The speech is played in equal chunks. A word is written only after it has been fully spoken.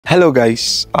Hello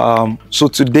guys, so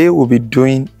today we'll be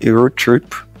doing a road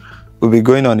trip. We'll be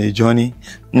going on a journey.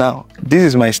 Now this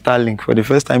is my Starlink. For the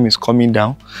first time it's coming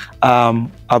down.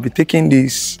 I'll be taking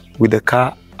this with the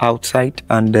car outside,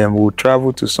 and then we'll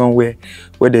travel to somewhere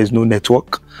where there's no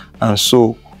network, and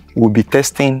so we'll be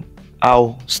testing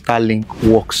how Starlink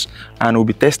works, and we'll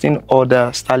be testing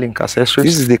other Starlink accessories.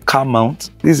 This is the car mount.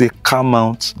 This is a car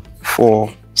mount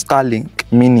for Starlink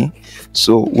Mini.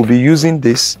 So we'll be using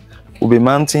this.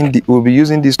 We'll be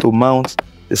using this to mount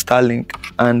the Starlink,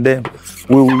 and then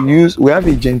we have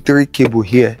a Gen 3 cable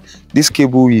here. This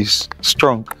cable is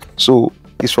strong, so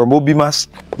it's from Orbimars.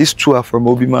 These two are from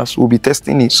Orbimars. We'll be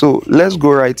testing it. So let's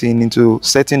go right into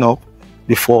setting up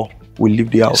before we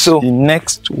leave the house. So the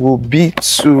next will be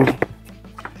to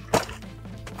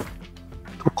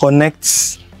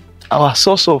connect our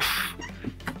source of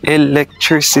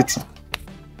electricity.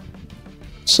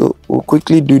 So we'll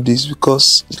quickly do this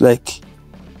because it's like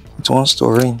it wants to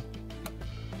rain.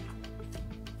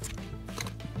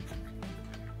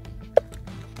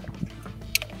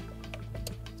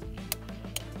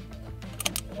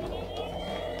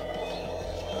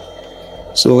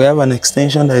 So we have an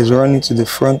extension that is running to the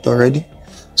front already.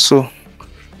 So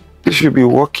this should be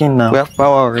working now. We have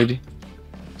power already.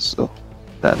 So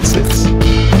that's it.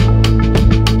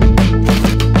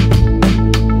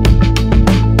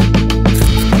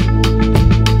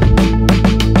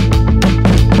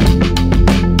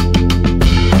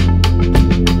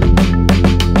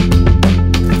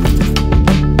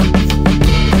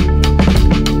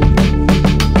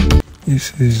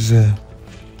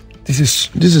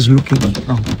 This is looking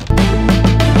wrong.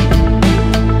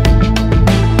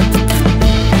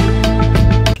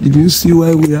 Did you see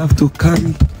why we have to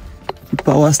carry the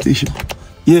power station?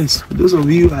 Yes, for those of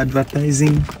you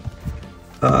advertising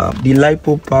the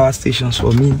LiPo power stations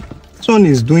for me, this one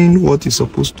is doing what it's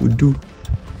supposed to do.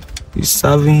 It's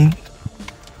serving.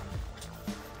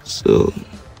 So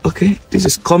okay, this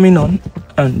is coming on,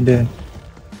 and then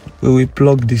we will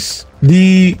plug this.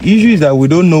 The issue is that we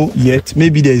don't know yet.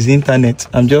 Maybe there's internet.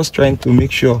 I'm just trying to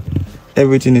make sure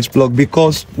everything is plugged,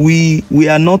 because we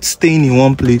are not staying in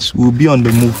one place. We'll be on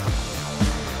the move.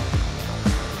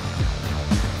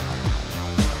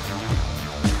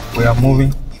 We are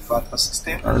moving.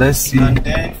 And let's see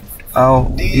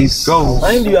how it goes.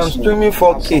 Mind you, I'm streaming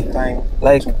 4K.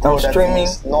 Like, I'm streaming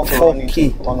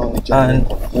 4K, and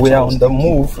we are on the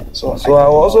move. So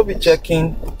I'll also be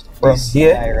checking from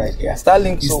here.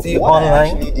 Starlink is still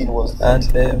online,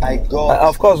 and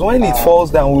of course when it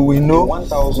falls down we will know if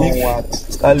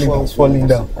Starlink is falling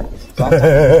down.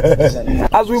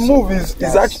 As we move,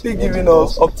 it's actually giving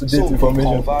us up-to-date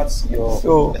information.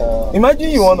 So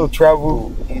imagine you want to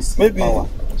travel maybe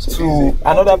to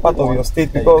another part of your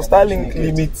state, because Starlink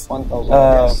limits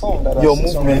your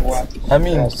movement. I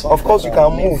mean, of course you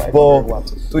can move, but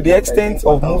to the extent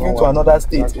of moving to another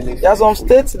state, there are some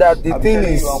states that the thing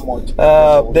is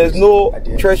there's no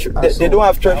threshold. They don't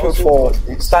have threshold for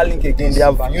Starlink again. They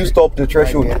have used up the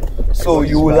threshold, so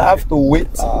you will have to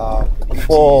wait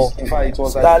for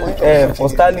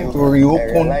Starlink to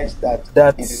reopen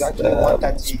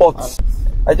that spot.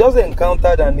 I just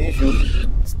encountered an issue.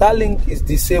 Starlink is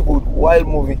disabled while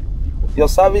moving. Your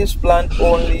service plan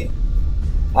only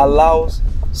allows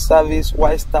service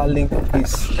while Starlink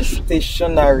is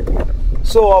stationary.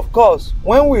 So of course,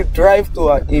 when we drive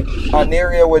to an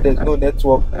area where there's no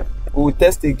network, we will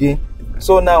test again.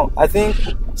 So now I think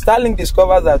Starlink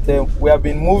discovers that we have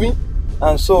been moving,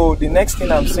 and so the next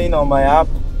thing I'm seeing on my app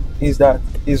is that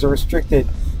it's restricted.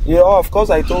 You know, of course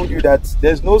I told you that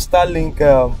there's no Starlink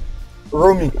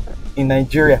roaming in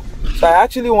Nigeria. So I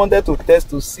actually wanted to test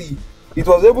to see. It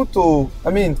was able to, I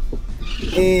mean,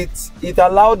 it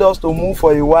allowed us to move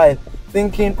for a while,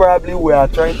 thinking probably we are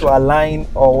trying to align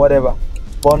or whatever.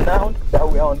 But now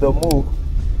that we are on the move,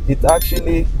 it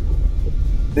actually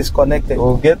disconnected.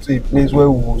 We'll get to a place where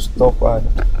we will stop and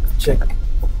check.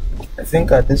 I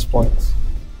think at this point,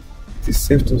 it is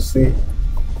safe to say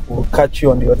we'll catch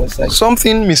you on the other side.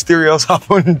 Something mysterious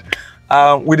happened.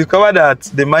 We discovered that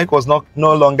the mic was no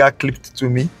longer clipped to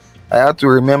me. I had to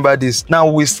remember this. Now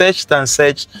we searched and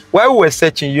searched. While we were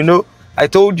searching, you know, I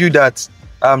told you that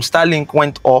Starlink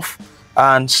went off,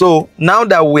 and so now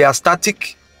that we are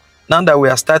static,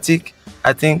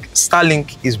 I think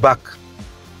Starlink is back.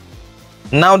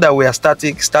 Now that we are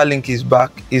static, Starlink is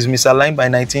back, is misaligned by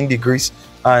 19 degrees,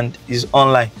 and is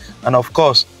online. And of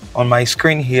course, on my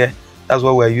screen here, that's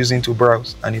what we're using to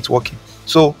browse, and it's working.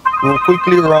 So we'll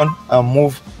quickly run and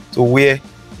move to where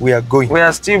we are going. We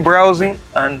are still browsing,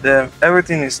 and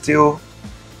everything is still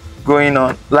going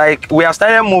on. Like, we have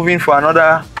started moving for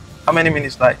another, how many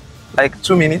minutes? Like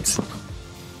 2 minutes.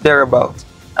 thereabout,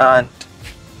 and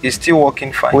it's still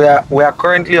working fine. We are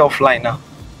currently offline now.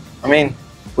 I mean,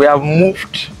 we have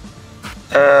moved.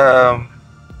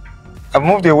 I've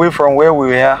moved away from where we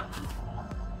were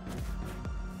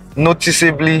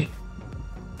noticeably.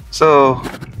 So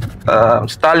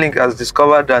Starlink has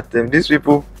discovered that these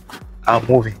people are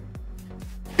moving.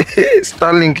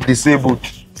 Starlink disabled.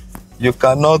 You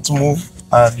cannot move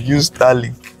and use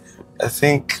Starlink. I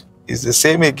think it's the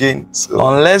same again. So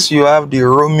unless you have the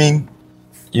roaming,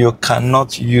 you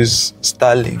cannot use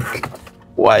Starlink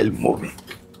while moving.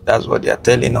 That's what they are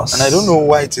telling us. And I don't know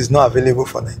why it is not available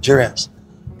for Nigerians.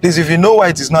 Please, if you know why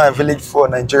it is not available for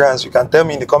Nigerians, you can tell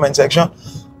me in the comment section.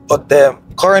 But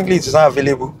currently it is not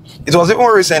available. It was even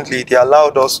recently they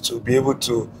allowed us to be able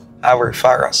to have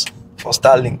referrals for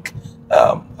Starlink.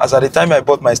 As at the time I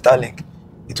bought my Starlink,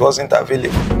 it wasn't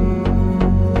available.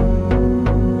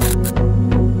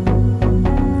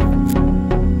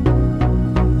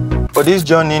 For this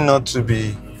journey not to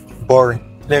be boring,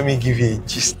 let me give you a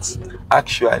gist.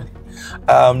 Actually,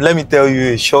 let me tell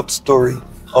you a short story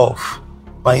of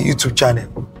my YouTube channel.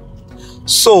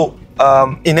 So,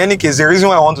 in any case, the reason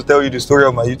why I want to tell you the story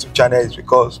of my YouTube channel is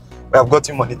because we have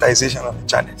gotten monetization on the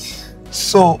channel.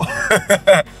 So,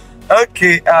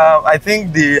 okay, I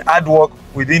think the hard work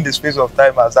within the space of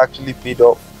time has actually paid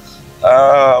off.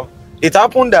 It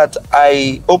happened that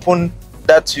I opened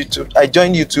that YouTube. I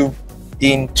joined YouTube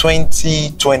in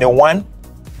 2021.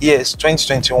 Yes,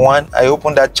 2021. I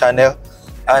opened that channel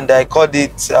and I called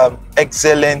it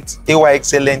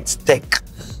ExcellentTek.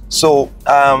 So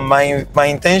my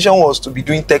intention was to be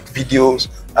doing tech videos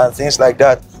and things like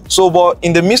that. So, but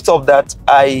in the midst of that,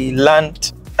 I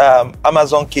learned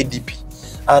Amazon KDP,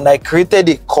 and I created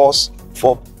a course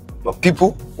for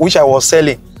people which I was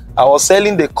selling. I was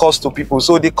selling the course to people.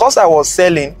 So the course I was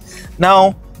selling,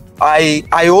 now I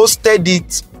hosted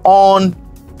it on.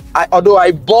 Although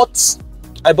I bought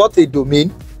a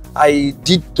domain, I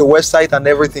did the website and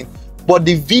everything, but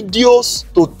the videos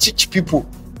to teach people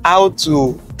how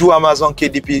to do Amazon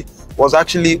KDP was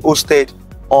actually hosted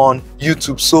on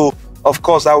YouTube. So of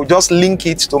course I will just link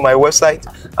it to my website,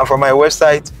 and from my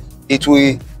website it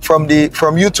will from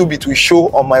YouTube it will show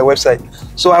on my website.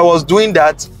 So I was doing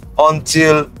that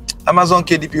until Amazon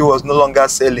KDP was no longer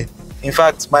selling. In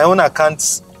fact, my own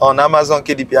accounts on Amazon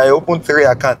KDP, I opened 3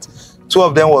 accounts. 2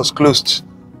 of them was closed.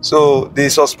 So they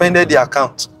suspended the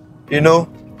account. You know,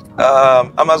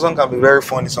 Amazon can be very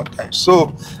funny sometimes.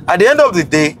 So at the end of the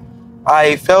day,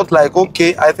 I felt like,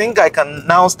 okay, I think I can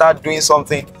now start doing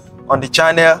something on the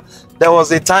channel. There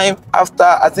was a time after,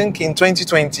 I think in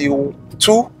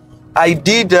 2022, I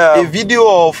did a video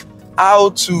of how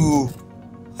to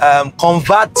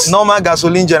convert normal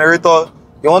gasoline generator.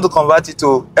 You want to convert it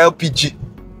to LPG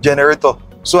generator.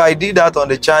 So I did that on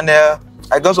the channel.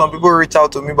 I got some people reach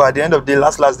out to me, but at the end of the day,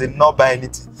 last they did not buy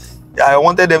anything. I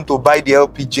wanted them to buy the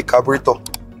LPG carburetor,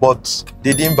 but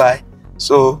they didn't buy.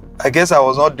 So I guess I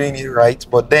was not doing it right,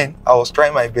 but then I was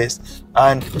trying my best.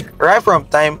 And right from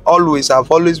time,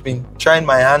 I've always been trying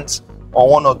my hands on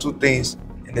 1 or 2 things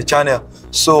in the channel.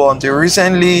 So until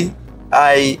recently,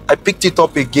 I picked it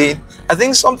up again. I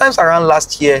think sometimes around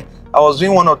last year, I was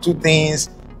doing 1 or 2 things,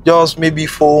 just maybe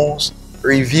phones,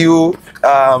 review,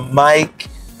 mic,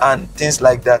 and things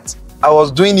like that. I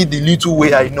was doing it the little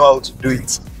way I know how to do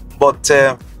it. But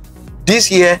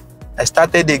this year, I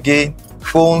started again,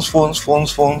 phones,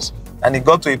 and it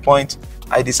got to a point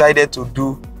I decided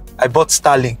I bought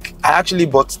Starlink. I actually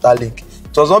bought Starlink.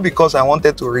 It was not because I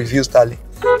wanted to review Starlink.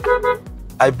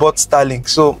 I bought Starlink.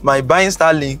 So my buying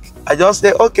Starlink, I just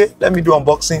said, okay, let me do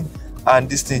unboxing and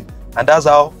this thing. And that's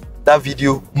how that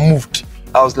video moved.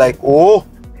 I was like, oh,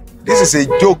 this is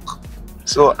a joke.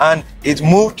 So, and it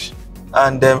moved,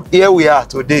 and here we are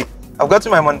today. I've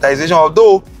gotten my monetization,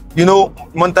 although, you know,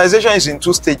 monetization is in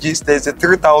 2 stages. There's the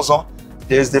 3,000,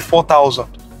 there's the 4,000.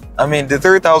 I mean, the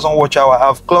 3,000 watch hour,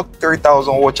 I've clocked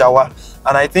 3,000 watch hour,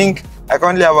 and I think I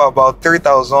currently have about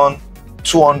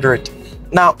 3,200.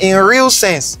 Now, in real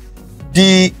sense,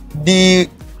 the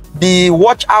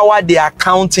watch hour they are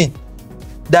counting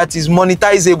that is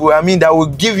monetizable, I mean, that will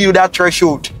give you that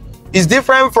threshold, is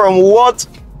different from what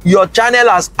your channel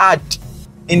has had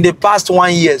in the past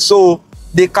 1 year. So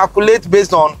they calculate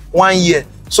based on 1 year.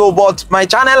 So, but my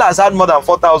channel has had more than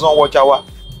 4,000 watch hour,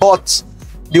 but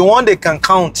the one they can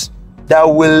count that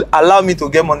will allow me to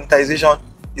get monetization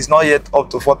is not yet up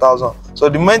to 4,000. So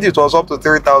the moment it was up to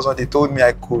 3,000, they told me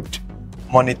I could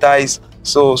monetize.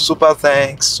 So super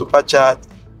thanks, super chat.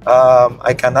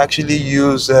 I can actually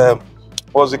use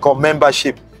what's it called,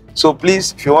 membership. So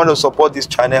please, if you want to support this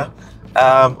channel,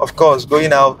 of course,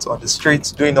 going out on the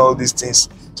streets, doing all these things,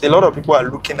 So a lot of people are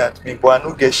looking at me, but I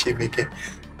don't get shame again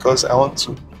because I want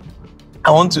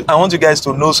you guys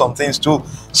to know some things too.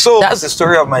 So that's the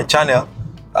story of my channel.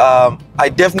 I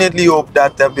definitely hope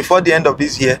that before the end of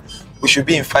this year, we should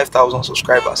be in 5,000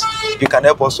 subscribers. You can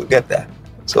help us to get there.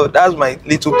 So that's my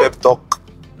little pep talk.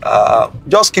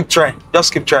 Just keep trying.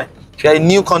 Just keep trying. If you're a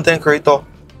new content creator,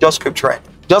 just keep trying.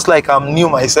 Just like I'm new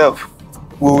myself,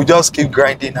 we will just keep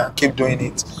grinding and keep doing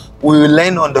it. We will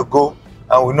learn on the go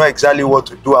and we know exactly what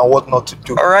to do and what not to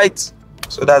do. All right.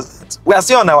 So that's it. We are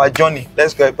still on our journey.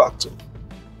 Let's get back to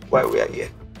why we are here.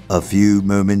 A few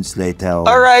moments later.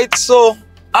 All right. So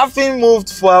having moved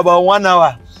for about 1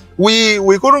 hour,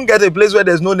 we couldn't get a place where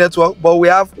there's no network, but we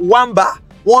have one bar,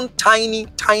 one tiny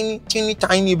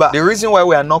bar. The reason why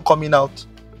we are not coming out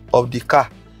of the car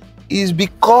is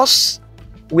because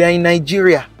we are in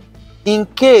Nigeria. In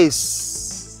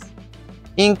case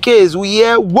we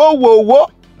hear whoa,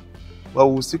 but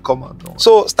we'll still come out now.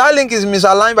 So Starlink is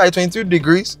misaligned by 22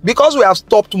 degrees because we have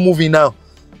stopped moving now.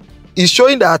 It's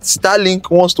showing that Starlink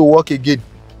wants to work again.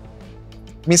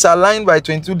 Misaligned by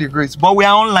 22 degrees, but we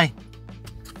are online.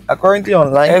 Are currently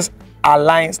online. Let's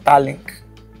align Starlink.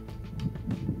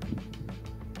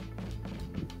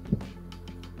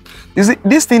 You see,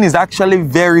 this thing is actually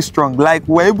very strong. Like,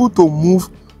 we're able to move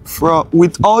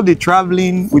with all the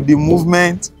traveling, with the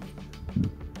movement.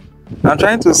 I'm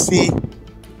trying to see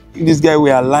if this guy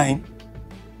will align,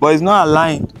 but it's not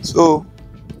aligned. So,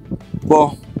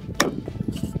 but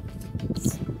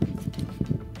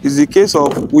it's the case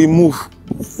of we move.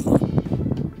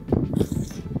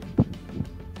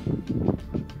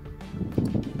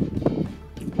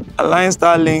 Align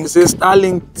Starlink. It says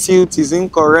Starlink tilt is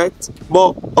incorrect,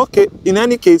 but okay, in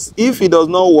any case, if it does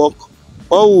not work,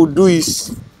 all we'll do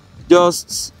is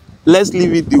just let's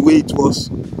leave it the way it was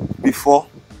before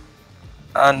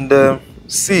and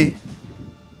see.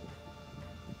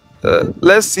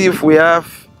 Let's see if we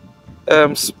have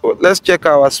let's check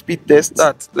our speed test.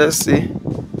 Let's see.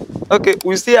 Okay,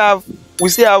 we still have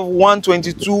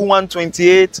 122,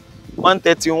 128,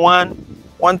 131,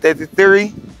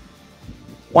 133,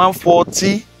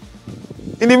 140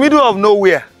 in the middle of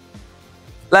nowhere,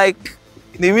 like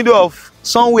in the middle of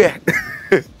somewhere.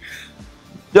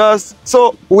 Just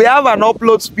so we have an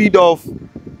upload speed of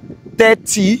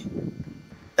 30.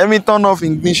 Let me turn off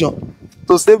ignition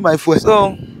to save my fuel.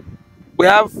 So we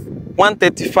have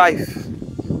 135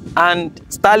 and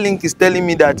Starlink is telling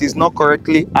me that it's not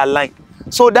correctly aligned.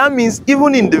 So that means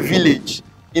even in the village,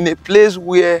 in a place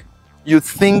where you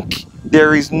think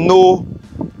there is no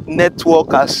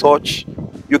network as such,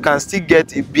 you can still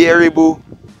get a bearable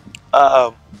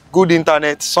good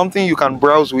internet, something you can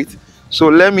browse with. So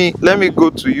let me go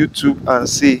to YouTube and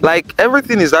see. Like,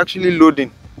 everything is actually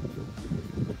loading.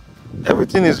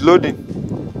 Everything is loading.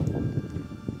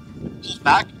 Pull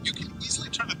back, you can easily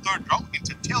turn the third row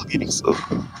into tailgating. So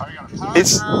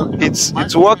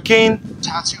it's working.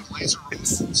 Tattoo laser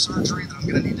surgery that I'm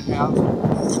gonna need to have.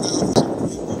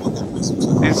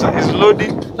 It's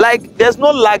loading. Like, there's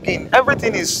no lagging.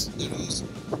 Everything is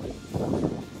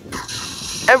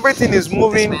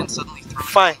moving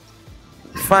fine.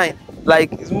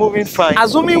 Like, it's moving fine.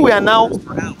 Assuming we are now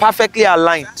perfectly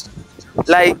aligned,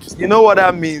 like, you know what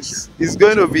that means? It's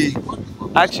going to be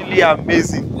actually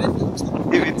amazing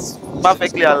if it's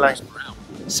perfectly aligned.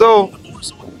 So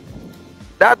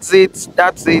that's it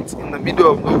in the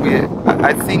middle of nowhere.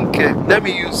 I think let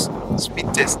me use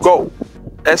speed test. Go.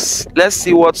 Let's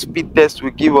see what speed test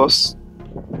will give us.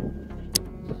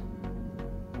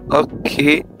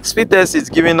 Okay, speed test is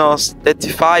giving us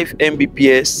 35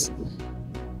 Mbps,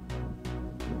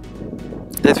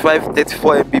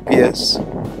 34 Mbps.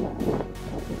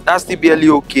 That's still barely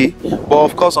okay, but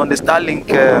of course on the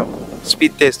Starlink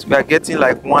speed test we are getting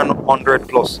like 100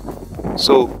 plus.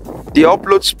 So the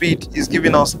upload speed is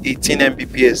giving us 18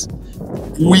 Mbps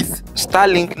with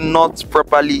Starlink not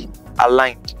properly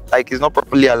aligned. Like, it's not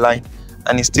properly aligned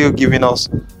and it's still giving us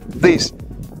this.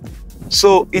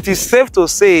 So it is safe to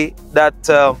say that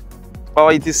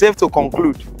or it is safe to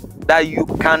conclude that you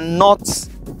cannot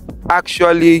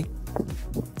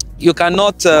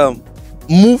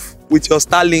move with your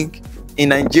Starlink in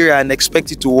Nigeria and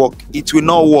expect it to work. It will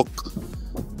not work.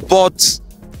 But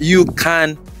you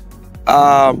can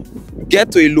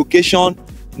get to a location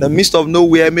in the midst of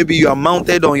nowhere. Maybe you are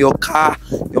mounted on your car,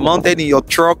 you're mounted in your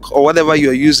truck or whatever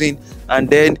you're using, and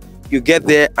then you get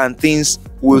there and things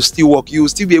will still work. You will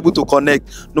still be able to connect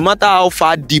no matter how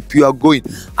far deep you are going.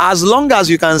 As long as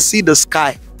you can see the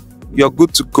sky, you're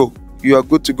good to go. You are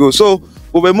good to go. So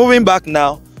we'll be moving back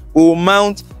now. We will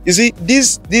mount. You see,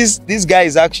 this guy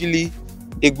is actually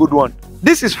a good one.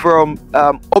 This is from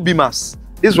Orbimars.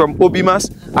 This is from Orbimars.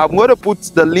 I'm going to put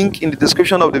the link in the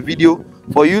description of the video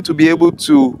for you to be able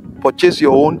to purchase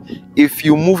your own if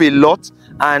you move a lot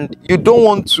and you don't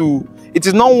want to. It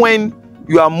is not when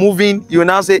you are moving you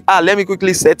now say, let me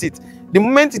quickly set it. The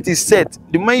moment it is set,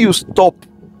 the moment you stop,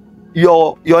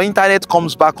 your internet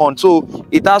comes back on. So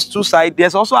it has two sides.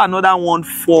 There's also another one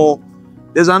for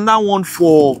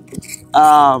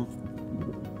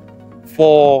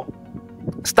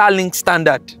Starlink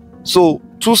standard. So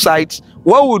two sides.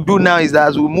 What we'll do now is that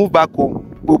as we move back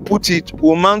home,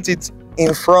 we'll mount it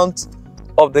in front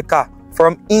of the car,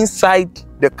 from inside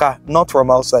the car, not from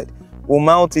outside. We'll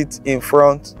mount it in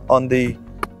front on the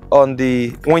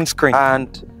windscreen.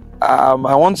 And I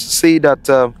want to say that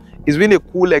it's been a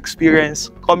cool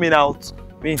experience coming out.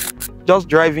 I mean, just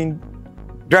driving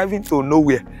to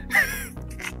nowhere.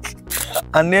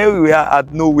 And there we are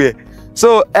at nowhere.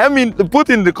 So I mean, put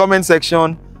in the comment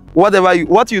section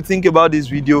what you think about this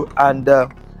video, and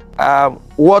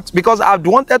because I've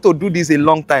wanted to do this a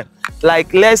long time.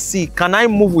 Like, let's see, can I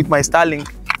move with my Starlink?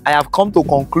 I have come to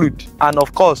conclude, and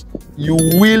of course you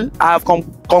will. I have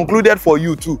concluded for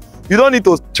you too. You don't need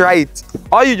to try it.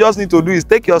 All you just need to do is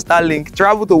take your Starlink,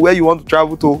 travel to where you want to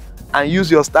travel to, and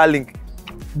use your Starlink.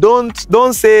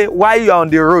 Don't say why you are on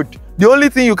the road. The only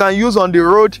thing you can use on the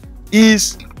road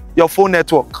is your phone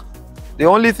network. The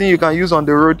only thing you can use on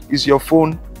the road is your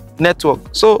phone network.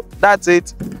 So that's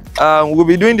it. We'll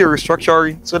be doing the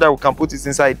restructuring so that we can put it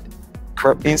inside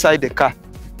the car.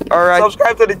 All right,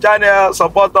 subscribe to the channel,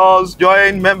 support us,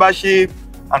 join membership,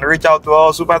 and reach out to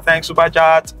us. Super thanks, super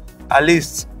chat, at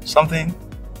least something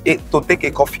to take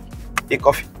a coffee.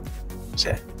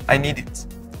 Yeah, I need it.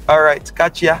 All right,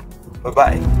 catch ya. Bye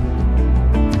bye.